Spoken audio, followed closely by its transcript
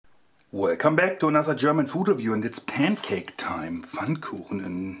Welcome back to another German food review, and it's pancake time. Pfannkuchen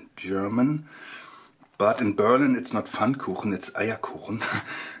in German, but in Berlin it's not Pfannkuchen, it's Eierkuchen.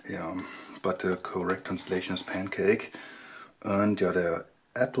 Yeah, but the correct translation is pancake. And yeah, there are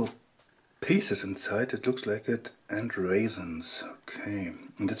apple pieces inside, it looks like it, and raisins. Okay,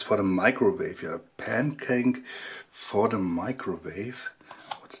 and it's for the microwave. Yeah, pancake for the microwave.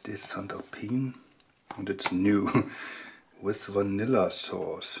 What's this? Alpine, and it's new with vanilla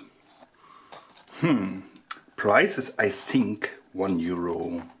sauce. Price is, I think,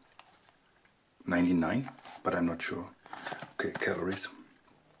 €1.99, but I'm not sure. Okay, calories.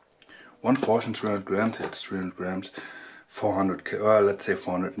 One portion 300 grams, that's 300 grams, 400, let's say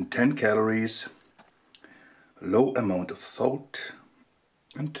 410 calories, low amount of salt,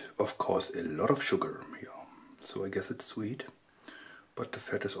 and of course a lot of sugar. Yeah, so I guess it's sweet, but the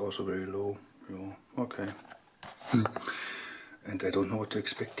fat is also very low. Yeah, okay. And I don't know what to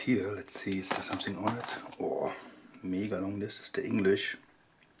expect here. Let's see, is there something on it? Oh, mega long. This is the English.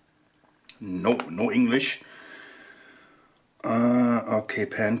 No English. Okay,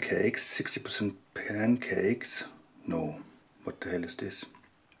 pancakes. 60% pancakes. No, what the hell is this?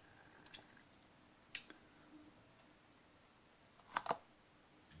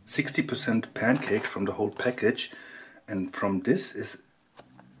 %60 pancake from the whole package, and from this is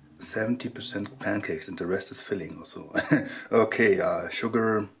 70% pancakes and the rest is filling also. Okay,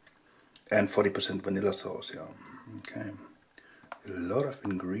 sugar and 40% vanilla sauce, yeah. Okay, a lot of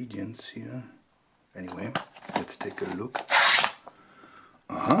ingredients here. Anyway, let's take a look.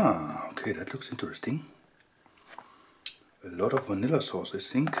 Aha, okay, that looks interesting. A lot of vanilla sauce, I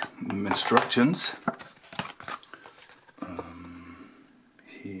think. Instructions.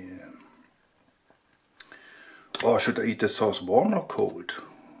 Here. Oh, should I eat the sauce warm or cold?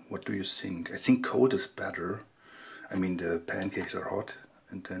 What do you think? I think cold is better. I mean, the pancakes are hot,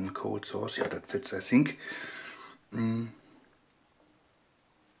 and then cold sauce, yeah, that fits, I think.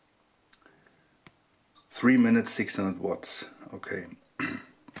 3 minutes, 600 watts. Okay.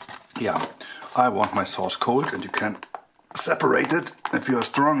 Yeah, I want my sauce cold, and you can separate it if you are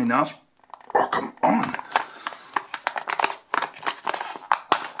strong enough. Oh, come on!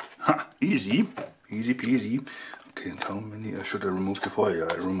 Ha, easy. Easy peasy. Okay, and how many? Should I remove the foil? Yeah,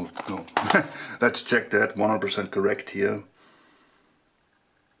 I removed. No. Let's check that. 100% correct here.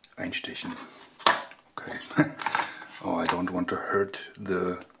 Einstechen. Okay. Oh, I don't want to hurt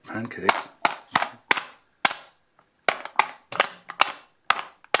the pancakes.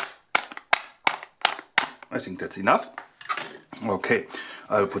 I think that's enough. Okay,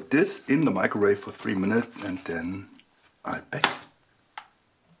 I'll put this in the microwave for 3 minutes and then I'll bake.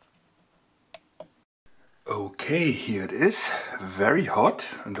 Okay, here it is, very hot,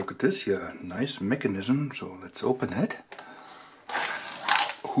 and look at this here, nice mechanism, so let's open it.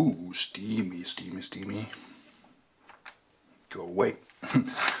 Ooh, steamy, steamy, steamy. Go away.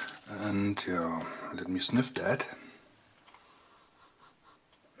 And yeah, let me sniff that.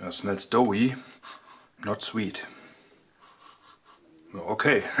 Yeah, smells doughy, not sweet.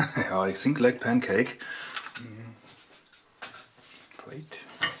 Okay, yeah, I think like pancake. Wait.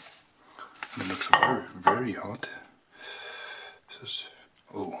 It looks very, very hot. This is,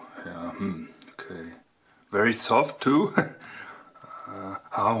 oh, yeah, okay. Very soft too.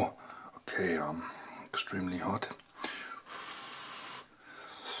 How? Okay, extremely hot.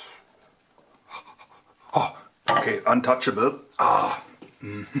 Oh, okay, untouchable. Ah,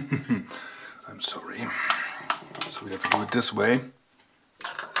 I'm sorry. So we have to do it this way.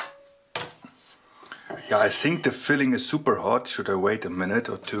 Yeah, I think the filling is super hot. Should I wait a minute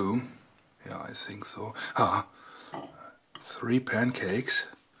or two? Yeah, I think so. 3 pancakes.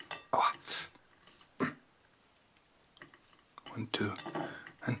 Oh. 1, 2,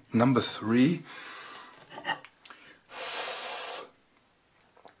 and number 3.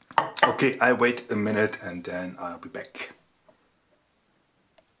 Okay, I wait a minute and then I'll be back.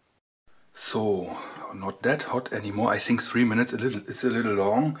 So, not that hot anymore. I think 3 minutes it's a little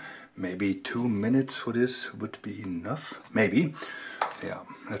long. Maybe 2 minutes for this would be enough. Maybe. Yeah,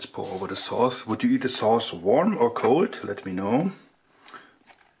 let's pour over the sauce. Would you eat the sauce warm or cold? Let me know.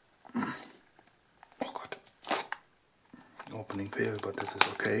 Oh God. Opening fail, but this is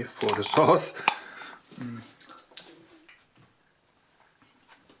okay for the sauce.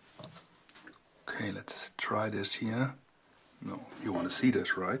 Okay, let's try this here. No, you want to see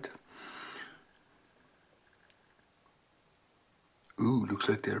this, right? Ooh, looks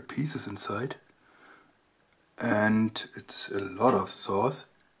like there are pieces inside. And it's a lot of sauce.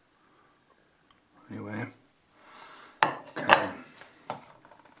 Anyway, okay,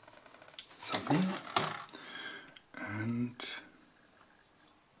 something, and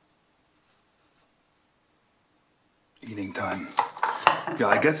Eating time. Yeah,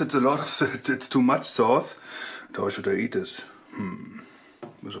 I guess it's a lot of, it's too much sauce. How should I eat this?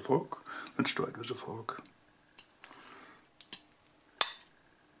 With a fork? Let's try it with a fork.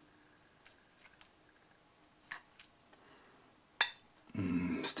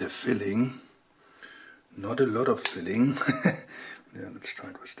 Is there filling? Not a lot of filling. Yeah, let's try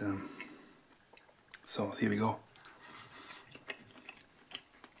it with the sauce. Here we go.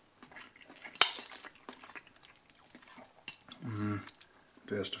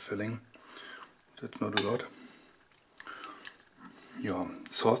 There's the filling. That's not a lot. Yeah,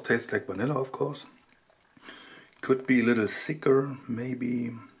 sauce tastes like vanilla, of course. Could be a little thicker,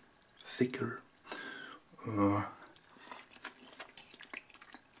 maybe thicker. And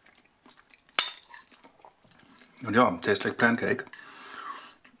yeah, tastes like pancake.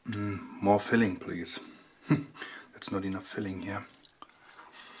 More filling, please. That's not enough filling here.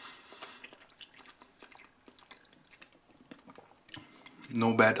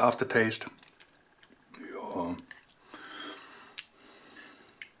 No bad aftertaste. Yeah.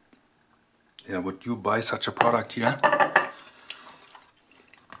 Yeah, would you buy such a product here?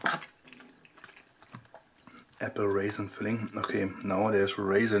 Apple raisin filling. Okay, now there's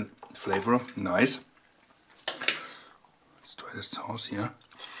raisin flavor. Nice. Let's try this sauce here.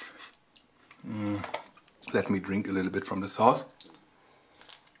 Let me drink a little bit from the sauce.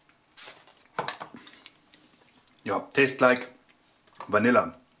 Yeah, tastes like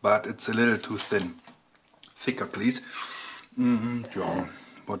vanilla, but it's a little too thin. Thicker, please. Yeah,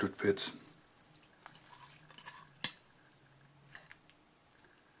 but it fits.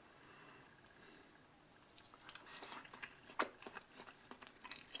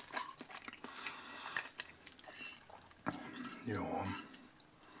 Yeah,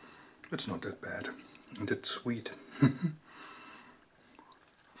 it's not that bad, and it's sweet.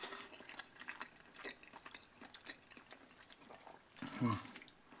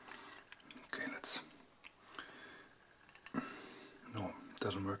 Okay, let's. No, it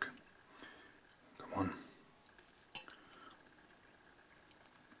doesn't work. Come on.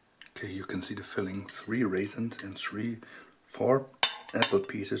 Okay, you can see the filling. 3 raisins and 4 apple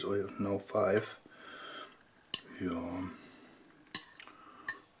pieces, or no, 5. Yeah.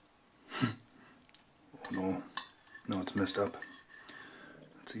 Oh no, it's messed up.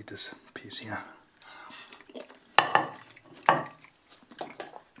 Let's eat this piece here.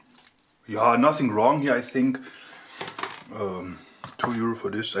 Yeah, nothing wrong here, I think. €2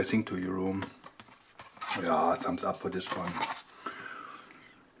 for this, I think €2. Yeah, thumbs up for this one.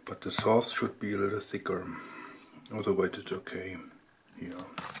 But the sauce should be a little thicker. Otherwise it's okay. Yeah.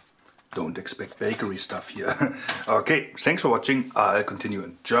 Don't expect bakery stuff here. Okay, thanks for watching. I'll continue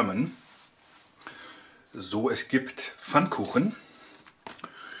in German. So, es gibt Pfannkuchen.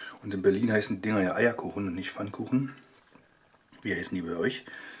 Und in Berlin heißen die Dinger ja Eierkuchen und nicht Pfannkuchen. Wie heißen die bei euch?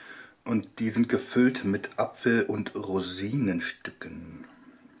 Und die sind gefüllt mit Apfel- und Rosinenstücken.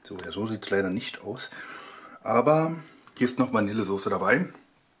 So, ja, so sieht es leider nicht aus. Aber hier ist noch Vanillesoße dabei.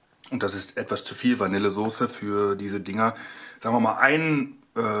 Und das ist etwas zu viel Vanillesoße für diese Dinger. Sagen wir mal einen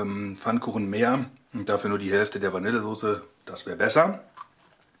Pfannkuchen mehr und dafür nur die Hälfte der Vanillesoße. Das wäre besser.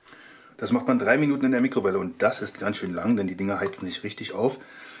 Das macht man 3 Minuten in der Mikrowelle und das ist ganz schön lang, denn die Dinger heizen sich richtig auf.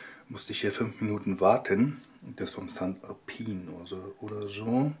 Musste ich hier 5 Minuten warten. Das ist vom Alpine oder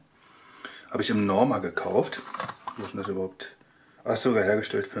so. Habe ich im Norma gekauft. Wo ist denn das überhaupt? Ach, sogar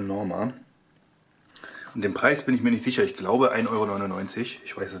hergestellt für Norma. Und den Preis bin ich mir nicht sicher. Ich glaube 1,99 €.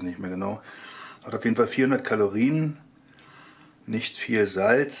 Ich weiß es nicht mehr genau. Hat auf jeden Fall 400 Kalorien. Nicht viel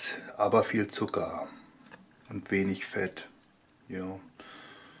Salz, aber viel Zucker. Und wenig Fett. Ja.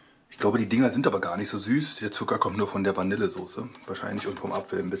 Ich glaube, die Dinger sind aber gar nicht so süß. Der Zucker kommt nur von der Vanillesoße. Wahrscheinlich und vom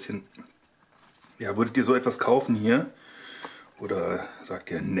Apfel ein bisschen. Ja, würdet ihr so etwas kaufen hier? Oder sagt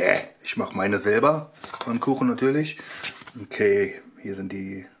ihr, nee, ich mache meine selber? Pfannkuchen natürlich. Okay, hier sind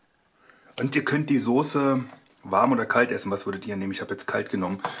die. Und ihr könnt die Soße warm oder kalt essen. Was würdet ihr nehmen? Ich habe jetzt kalt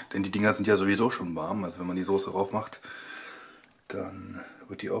genommen, denn die Dinger sind ja sowieso schon warm. Also wenn man die Soße drauf macht, dann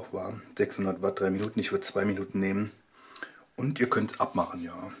wird die auch warm. 600 Watt, 3 Minuten. Ich würde 2 Minuten nehmen. Und ihr könnt es abmachen,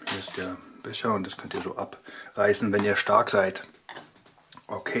 ja. Hier ist der Becher und das könnt ihr so abreißen, wenn ihr stark seid.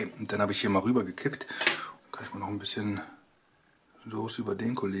 Okay, und dann habe ich hier mal rüber gekippt. Kann ich mal noch ein bisschen Soße über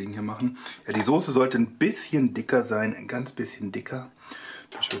den Kollegen hier machen. Ja, die Soße sollte ein bisschen dicker sein, ein ganz bisschen dicker.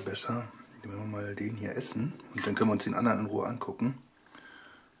 Das wäre besser. Wenn wir mal den hier essen und dann können wir uns den anderen in Ruhe angucken.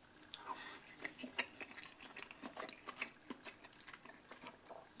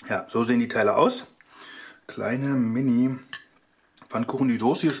 Ja, so sehen die Teile aus. Kleine Mini Pfannkuchen. Die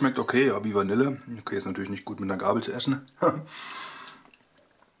Soße hier schmeckt okay, ja, wie Vanille. Okay, ist natürlich nicht gut mit einer Gabel zu essen.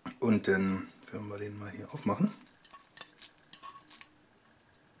 Und dann werden wir den mal hier aufmachen.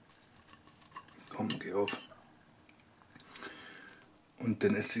 die auf. Und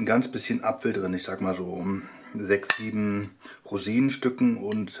dann ist ein ganz bisschen Apfel drin, ich sag mal so 6, 7 Rosinenstücken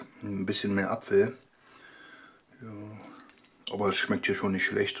und ein bisschen mehr Apfel. Ja. Aber es schmeckt hier schon nicht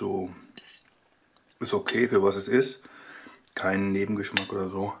schlecht, so ist okay für was es ist. Kein Nebengeschmack oder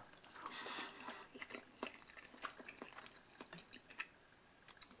so.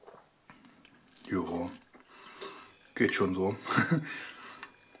 Jo, geht schon so.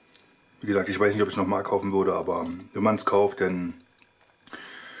 Wie gesagt, ich weiß nicht, ob ich es nochmal kaufen würde, aber wenn man es kauft, dann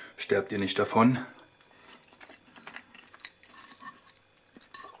sterbt ihr nicht davon.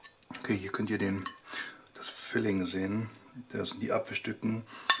 Okay, hier könnt ihr das Filling sehen. Das sind die Apfelstücken.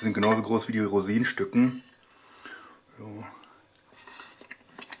 Die sind genauso groß wie die Rosinenstücken. So.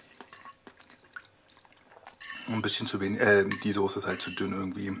 Ein bisschen zu wenig. Die Soße ist halt zu dünn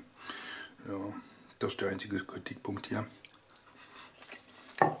irgendwie. Ja, das ist der einzige Kritikpunkt hier.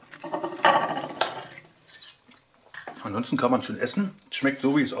 Ansonsten kann man schon essen. Schmeckt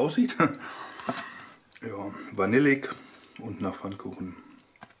so, wie es aussieht. Ja, vanillig und nach Pfannkuchen.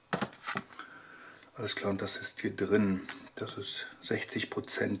 Alles klar, und das ist hier drin. Das ist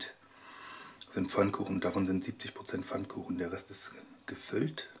 60% sind Pfannkuchen. Davon sind 70% Pfannkuchen. Der Rest ist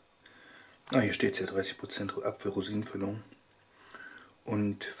gefüllt. Ah, hier steht es ja 30% Apfel-Rosinenfüllung.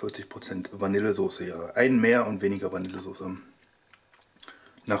 Und 40% Vanillesoße. Ja, ein mehr und weniger Vanillesoße.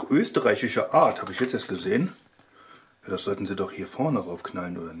 Nach österreichischer Art, habe ich jetzt erst gesehen. Ja, das sollten sie doch hier vorne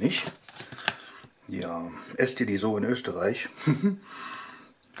raufknallen, oder nicht? Ja, esst ihr die so in Österreich?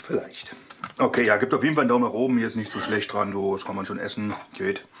 Vielleicht. Okay, ja, gibt auf jeden Fall einen Daumen nach oben. Hier ist nicht so schlecht dran, so kann man schon essen.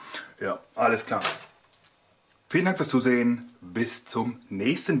 Geht. Ja, alles klar. Vielen Dank fürs Zusehen. Bis zum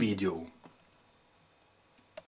nächsten Video.